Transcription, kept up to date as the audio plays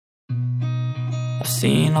I've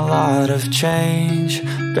seen a lot of change,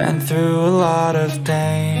 been through a lot of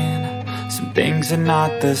pain. Some things are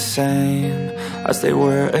not the same as they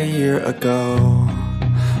were a year ago,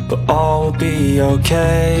 but all will be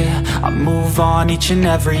okay. I move on each and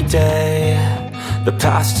every day. The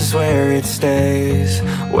past is where it stays,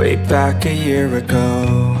 way back a year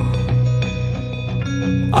ago.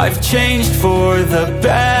 I've changed for the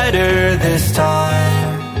better this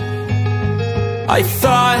time. I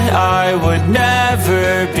thought I would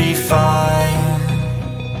never be fine.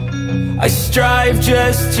 I strive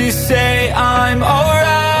just to say I'm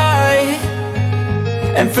alright,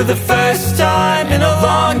 and for the first time in a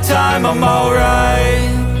long time I'm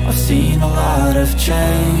alright. I've seen a lot of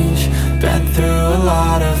change, been through a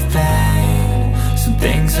lot of pain. Some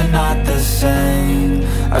things are not the same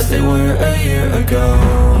as they were a year ago,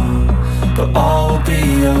 but all will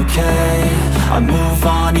be okay. I move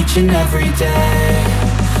on each and every day.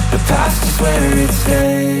 The past is where it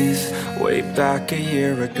stays, way back a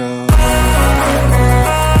year ago.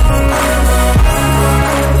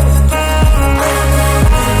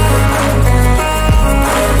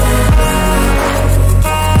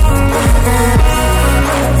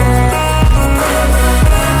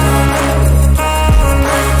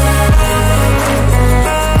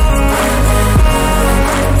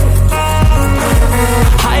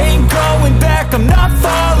 I'm not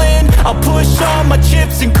falling, I'll push all my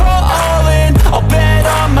chips and call all in. I'll bet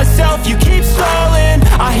on myself, you keep stalling.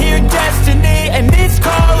 I hear destiny and it's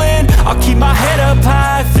calling. I'll keep my head up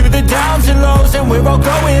high through the downs and lows, and we're all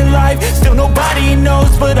going life. Still nobody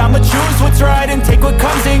knows, but I'ma choose what's right and take what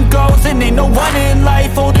comes and goes. And ain't no one in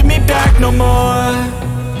life holding me back no more.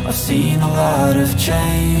 I've seen a lot of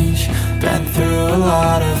change, been through a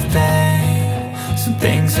lot of pain. Some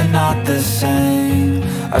things are not the same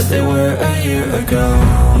as they were a year ago,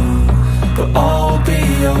 but all will be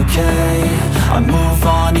okay. I move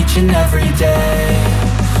on each and every day.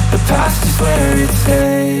 The past is where it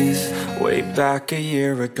stays, way back a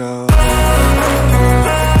year ago.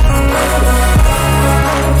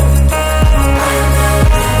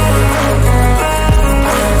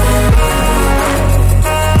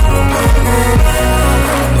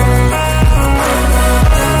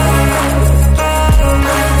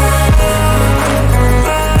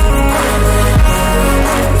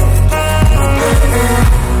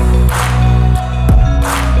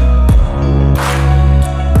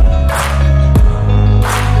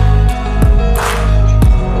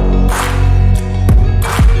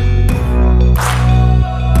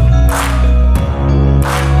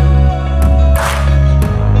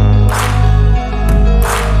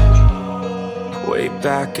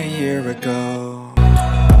 Back a year ago.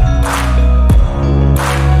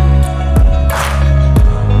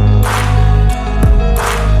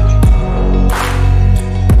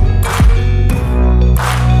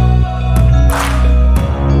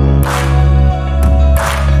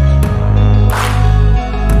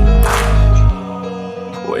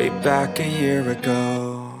 Way back a year ago.